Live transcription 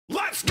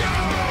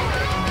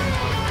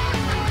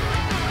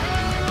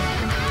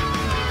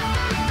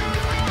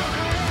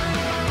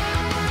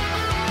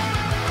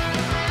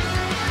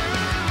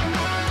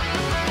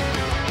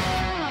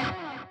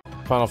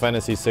Final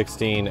Fantasy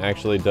 16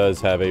 actually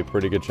does have a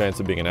pretty good chance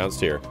of being announced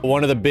here.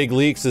 One of the big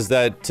leaks is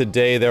that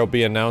today they'll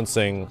be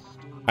announcing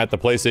at the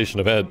PlayStation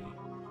event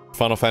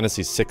Final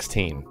Fantasy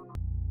 16.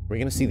 We're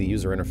gonna see the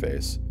user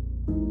interface.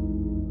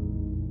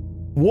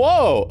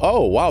 Whoa!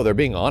 Oh, wow, they're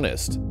being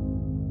honest.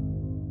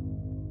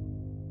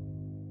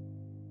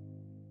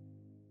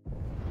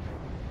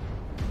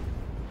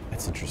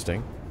 That's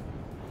interesting.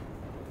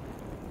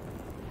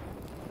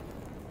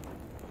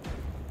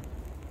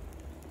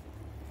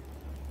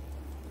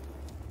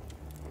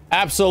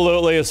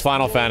 Absolutely, it's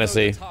Final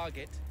Fantasy.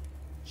 Target,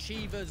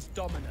 Shiva's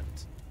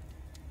dominant.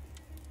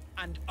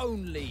 And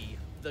only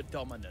the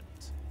dominant.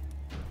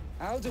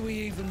 How do we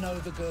even know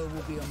the girl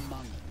will be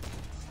among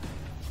us?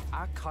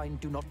 Our kind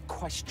do not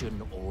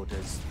question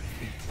orders.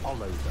 We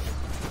follow them.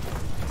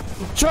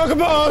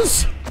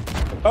 Chocobos!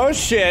 Oh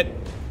shit.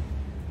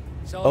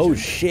 Sergeant, Oh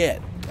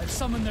shit. let's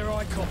summon their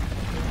icon.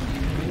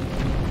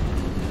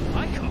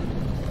 Icon?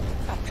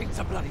 That thing's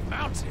a bloody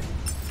mountain.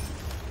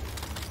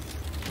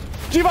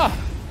 Jiva!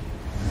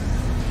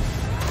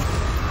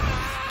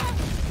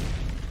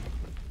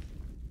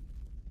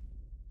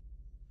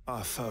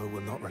 Our foe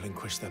will not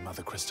relinquish their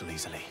mother crystal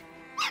easily.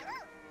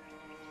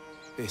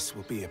 This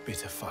will be a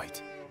bitter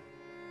fight.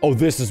 Oh,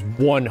 this is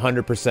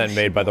 100%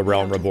 made by the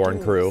Realm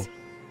Reborn crew.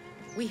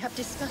 We have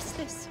discussed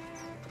this.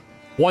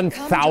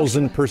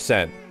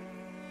 1000%.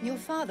 Your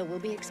father will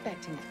be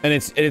expecting it. And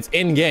it's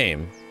in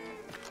game.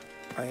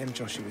 I am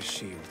Joshua's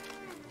shield.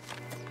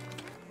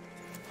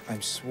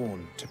 I'm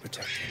sworn to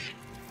protect him.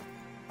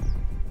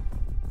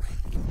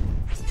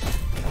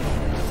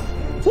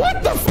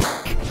 What the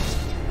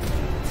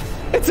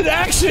f? It's an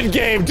action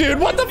game, dude.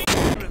 What the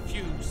f?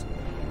 Refuse.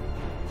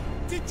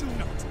 Did you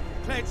not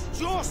pledge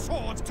your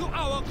sword to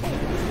our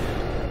cause?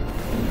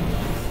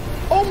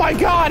 Oh my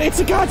god, it's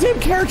a goddamn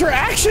character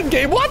action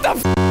game. What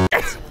the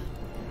f?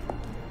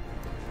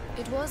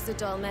 It was the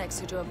Dalmex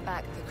who drove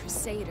back the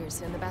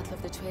Crusaders in the Battle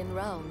of the Twin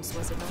Realms,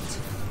 was it not?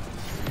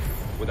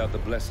 Without the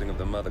blessing of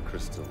the Mother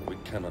Crystal, we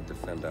cannot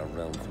defend our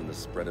realm from the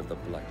spread of the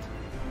Blight.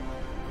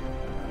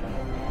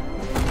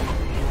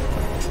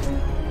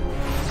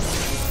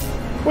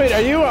 Wait,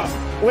 are you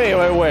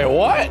wait,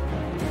 what?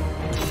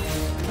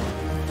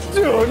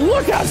 Dude,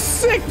 look how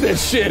sick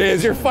this shit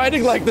is. You're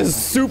fighting like this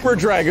super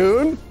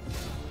dragoon.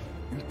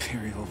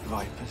 Imperial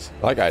Vipers.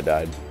 That guy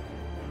died.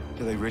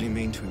 Do they really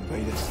mean to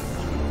invade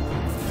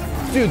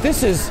us? Dude,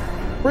 this is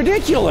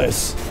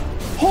ridiculous.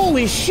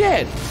 Holy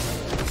shit.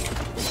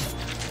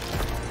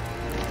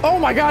 Oh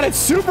my god, it's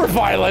super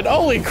violent.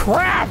 Holy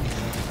crap.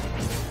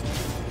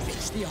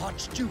 It's the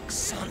Archduke's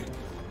son.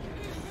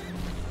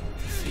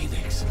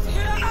 Phoenix.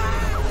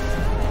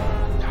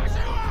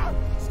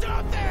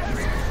 Stop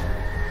this!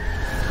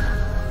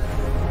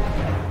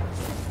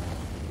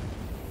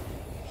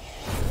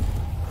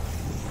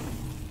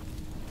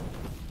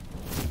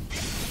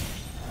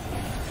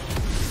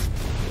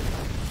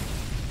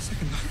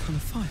 Second icon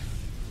of fire.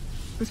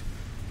 But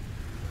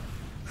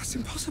that's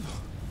impossible.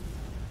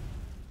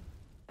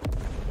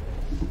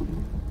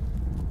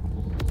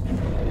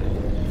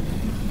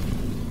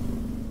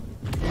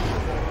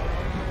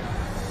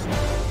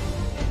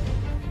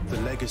 The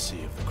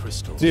legacy of the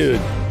crystals. Dude.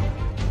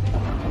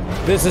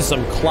 This is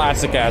some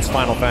classic ass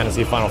Final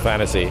Fantasy.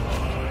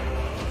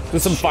 This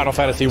is some Final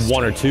Fantasy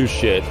 1 or 2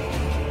 shit.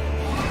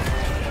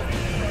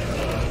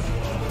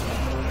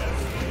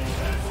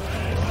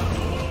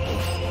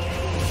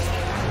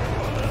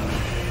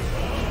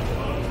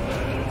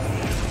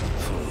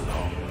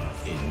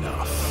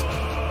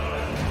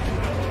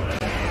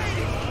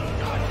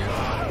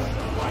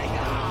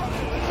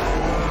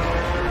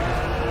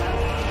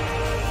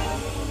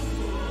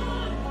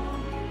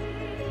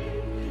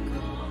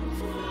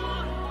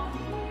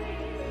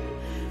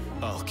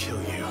 I'll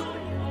kill you.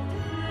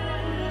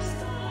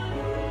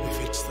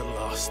 If it's the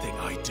last thing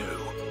I do.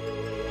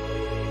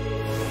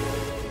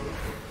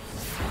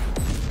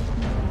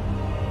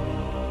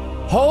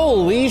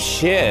 Holy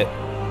shit.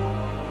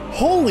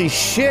 Holy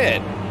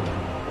shit.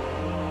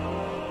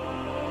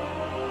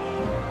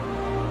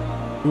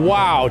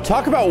 Wow,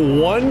 talk about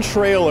one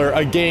trailer,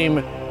 a game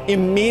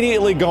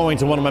immediately going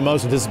to one of my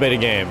most anticipated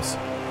games.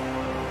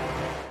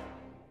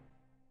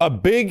 A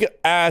big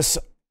ass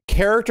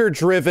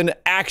character-driven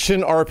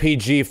action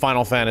RPG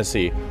Final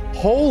Fantasy.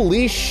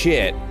 Holy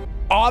shit.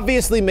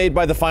 Obviously made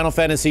by the Final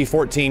Fantasy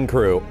 14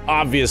 crew.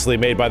 Obviously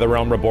made by the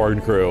Realm Reborn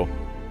crew.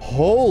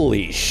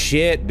 Holy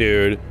shit,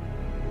 dude.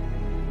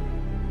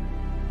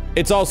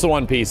 It's also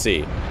on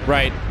PC,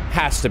 right?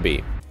 Has to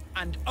be.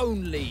 And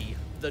only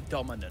the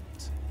dominant.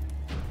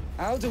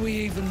 How do we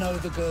even know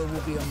the girl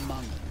will be among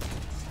us?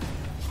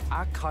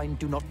 Our kind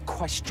do not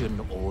question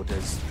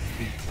orders.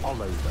 We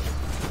follow them.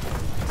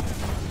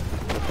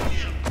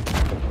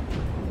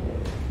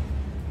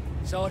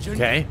 Sergeant,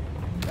 Okay.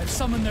 let's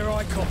summon their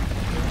icon.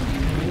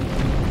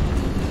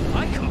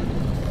 Icon?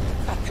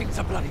 That thing's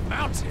a bloody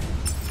mountain.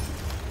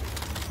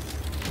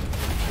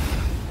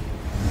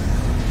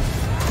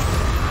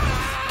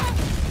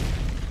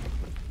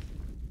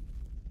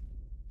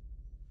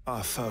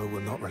 Our foe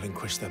will not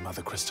relinquish their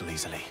mother crystal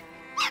easily.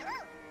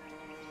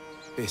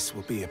 This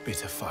will be a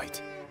bitter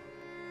fight.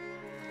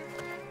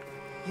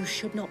 You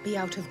should not be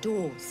out of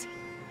doors.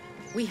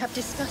 We have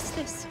discussed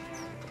this.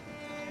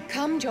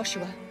 Come,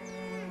 Joshua.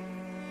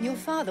 Your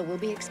father will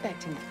be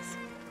expecting us.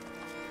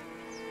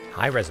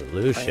 High I am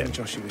resolution.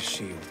 Joshua's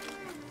shield.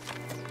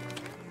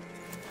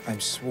 I'm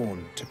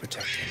sworn to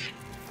protect him.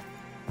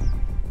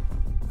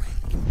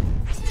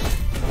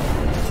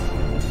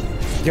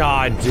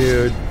 God,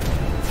 dude.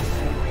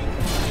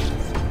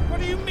 What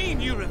do you mean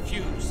you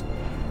refuse?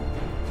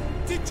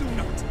 Did you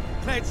not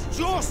pledge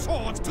your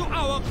sword to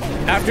our cause?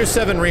 After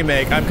 7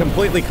 Remake, I'm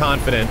completely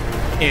confident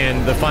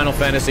in the Final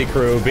Fantasy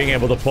crew being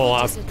able to pull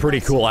off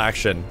pretty cool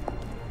action.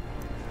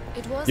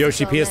 It was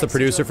Yoshi P is the Dalmex who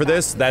producer drove for back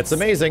this. the That's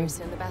amazing.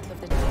 Crusaders in the Battle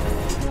of the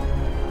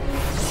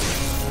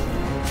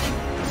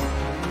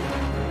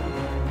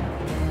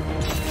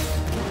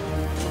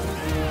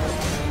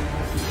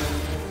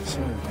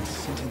So I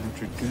sent in the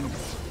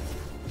Dragoons.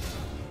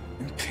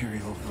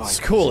 Imperial Vikings. It's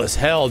cool as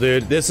hell,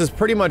 dude. This is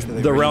pretty much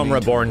They the really Realm mean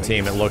to Reborn invade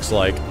team, it us. looks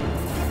like.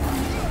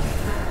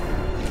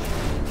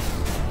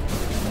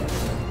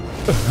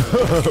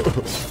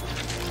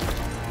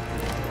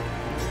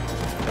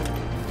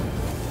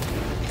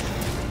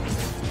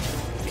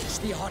 It's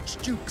the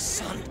Archduke's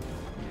son.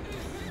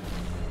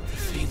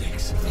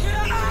 Phoenix.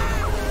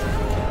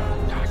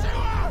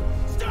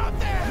 Stop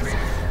this!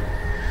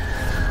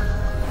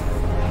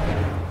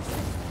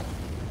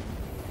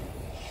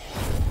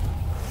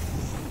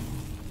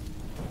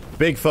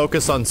 Big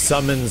focus on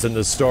summons in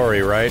the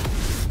story, right?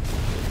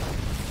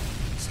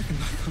 Second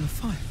icon of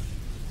fire.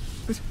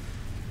 But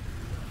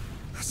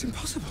that's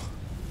impossible.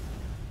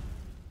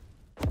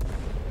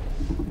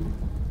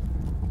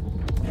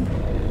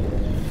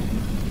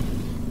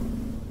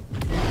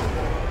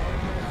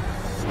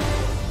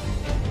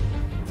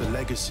 The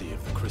legacy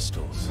of the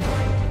crystals.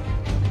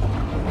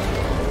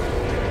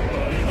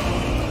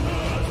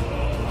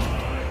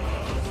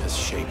 Has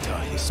shaped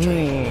our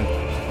history.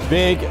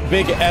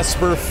 Big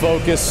Esper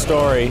focused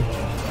story.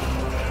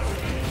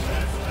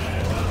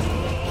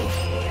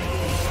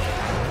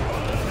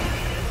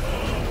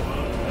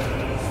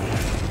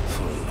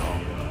 For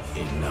long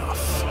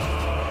enough.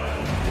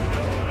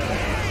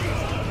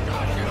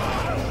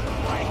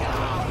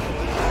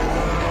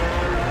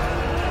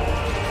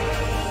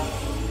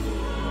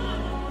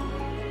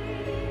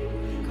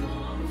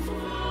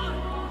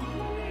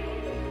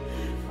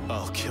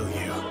 I'll kill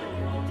you.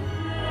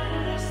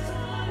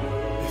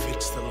 If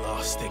it's the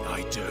last thing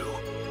I do.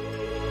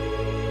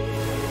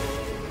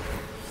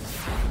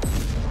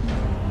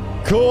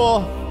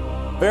 Cool.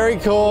 Very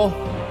cool.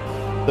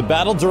 The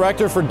battle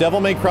director for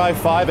Devil May Cry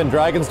 5 and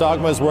Dragon's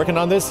Dogma is working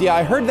on this. Yeah,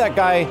 I heard that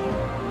guy.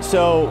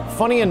 So,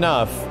 funny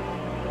enough,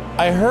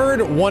 I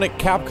heard one of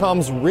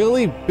Capcom's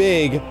really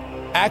big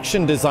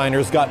action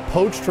designers got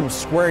poached from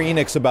Square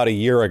Enix about a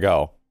year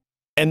ago.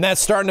 And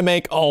that's starting to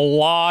make a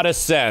lot of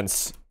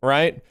sense,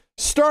 right?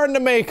 Starting to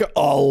make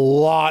a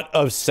lot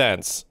of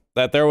sense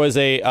that there was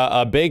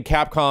a big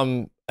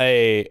Capcom,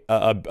 a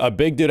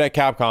big dude at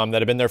Capcom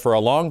that had been there for a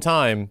long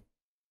time,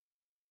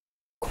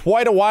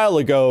 quite a while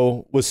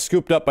ago, was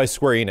scooped up by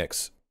Square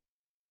Enix.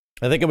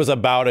 I think it was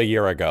about a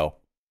year ago.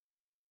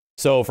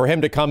 So for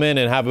him to come in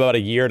and have about a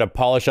year to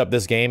polish up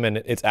this game and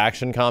its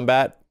action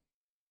combat,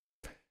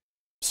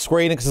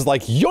 Square Enix is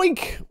like,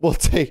 yoink, we'll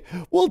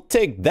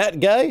take that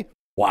guy.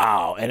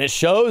 Wow, and it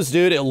shows,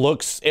 dude. It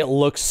looks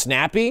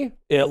snappy.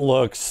 It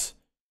looks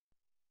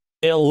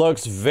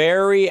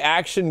very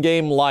action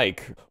game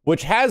like,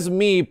 which has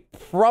me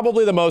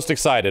probably the most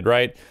excited,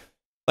 right?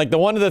 Like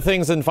one of the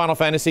things in Final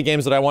Fantasy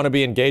games that I want to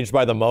be engaged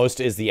by the most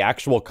is the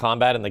actual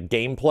combat and the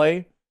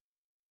gameplay.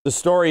 The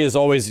story is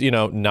always, you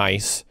know,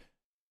 nice,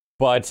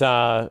 but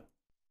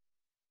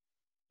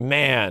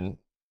man,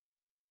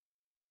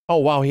 oh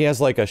wow, he has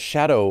like a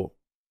shadow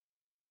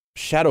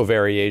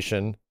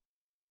variation.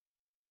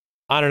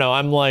 I don't know.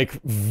 I'm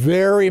like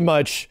very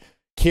much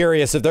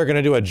curious if they're going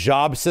to do a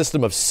job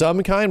system of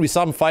some kind. We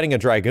saw him fighting a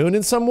Dragoon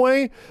in some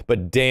way,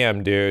 but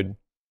damn, dude.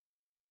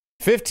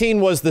 15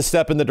 was the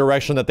step in the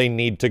direction that they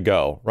need to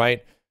go,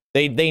 right?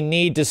 They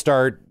need to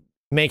start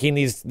making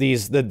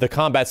the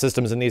combat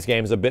systems in these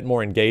games a bit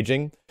more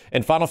engaging.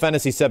 And Final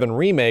Fantasy VII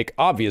Remake,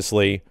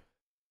 obviously,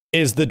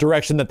 is the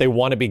direction that they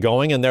want to be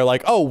going. And they're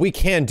like, oh, we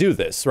can do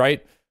this,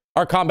 right?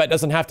 Our combat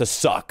doesn't have to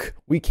suck.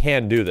 We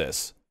can do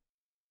this.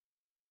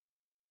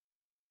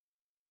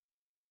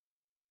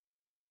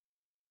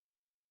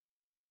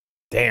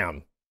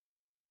 Damn.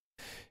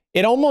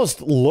 It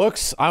almost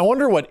looks, I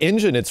wonder what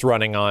engine it's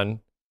running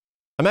on.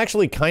 I'm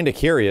actually kind of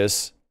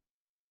curious.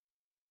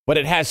 But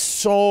it has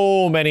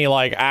so many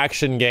like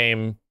action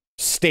game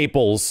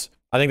staples.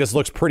 I think this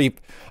looks pretty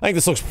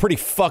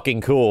fucking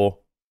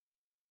cool.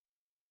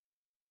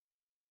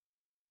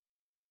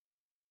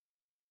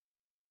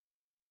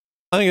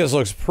 I think this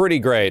looks pretty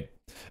great.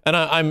 And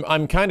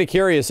I'm kind of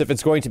curious if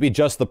it's going to be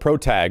just the pro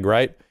tag,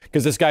 right?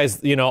 Because this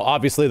guy's, you know,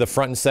 obviously the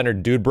front and center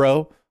dude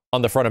bro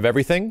on the front of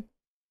everything.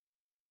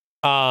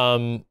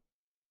 Wow.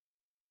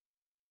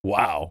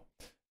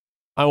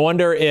 I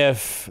wonder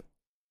if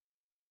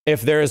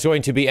if there is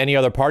going to be any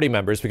other party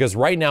members, because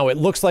right now it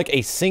looks like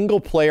a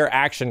single-player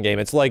action game.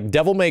 It's like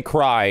Devil May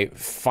Cry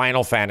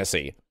Final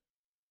Fantasy.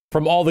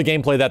 From all the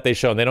gameplay that they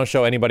show, and they don't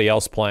show anybody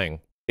else playing.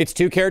 It's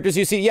 2 characters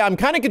you see. Yeah, I'm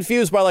kind of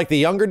confused by like the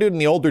younger dude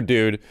and the older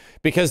dude,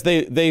 because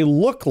they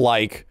look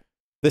like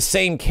the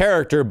same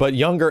character, but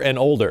younger and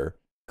older.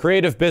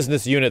 Creative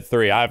Business Unit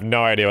 3. I have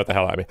no idea what the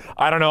hell I mean.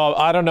 I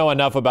don't know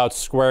enough about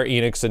Square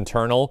Enix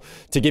internal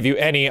to give you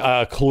any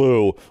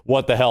clue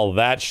what the hell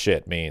that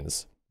shit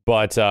means.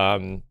 But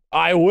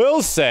I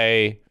will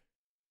say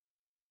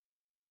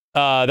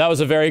that was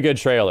a very good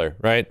trailer,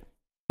 right?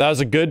 That was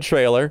a good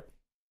trailer.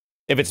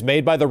 If it's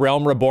made by the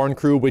Realm Reborn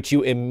crew, which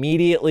you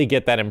immediately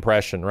get that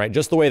impression, right?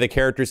 Just the way the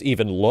characters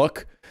even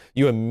look,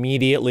 you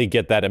immediately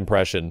get that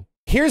impression.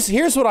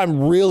 Here's what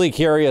I'm really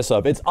curious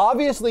of. It's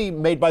obviously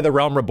made by the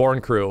Realm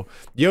Reborn crew.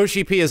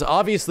 Yoshi P is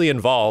obviously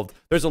involved.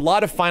 There's a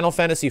lot of Final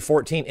Fantasy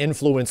XIV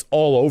influence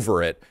all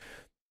over it.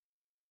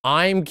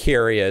 I'm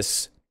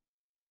curious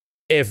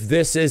if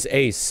this is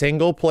a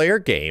single-player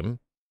game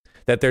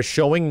that they're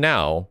showing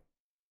now,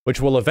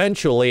 which will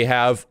eventually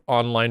have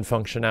online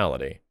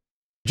functionality.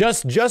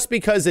 Just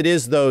because it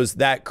is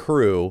that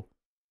crew,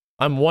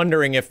 I'm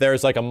wondering if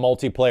there's like a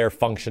multiplayer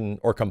function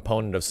or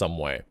component of some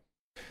way.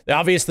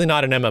 Obviously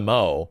not an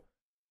MMO,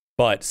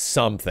 but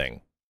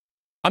something.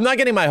 I'm not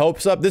getting my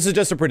hopes up. This is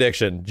just a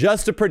prediction.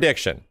 Just a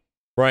prediction,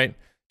 right?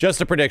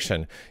 Just a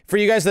prediction. For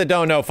you guys that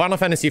don't know, Final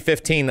Fantasy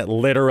 15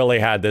 literally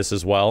had this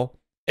as well.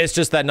 It's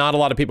just that not a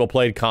lot of people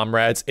played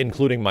Comrades,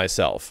 including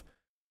myself.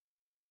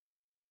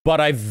 But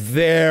I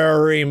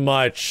very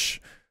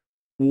much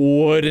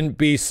wouldn't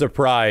be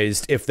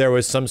surprised if there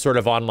was some sort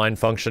of online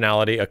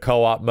functionality, a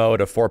co-op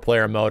mode, a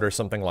 4-player mode, or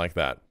something like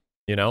that.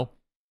 You know?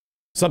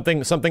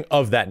 Something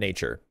of that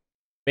nature.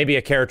 Maybe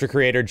a character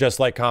creator just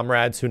like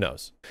Comrades, who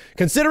knows?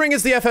 Considering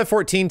it's the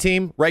FF14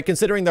 team, right?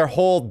 Considering their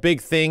whole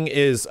big thing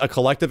is a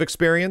collective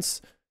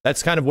experience,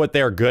 that's kind of what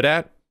they're good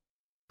at.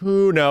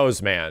 Who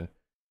knows, man?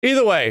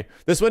 Either way,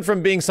 this went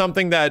from being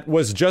something that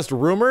was just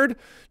rumored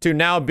to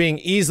now being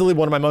easily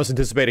one of my most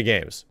anticipated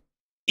games.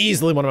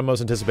 Easily one of my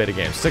most anticipated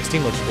games.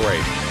 16 looks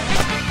great.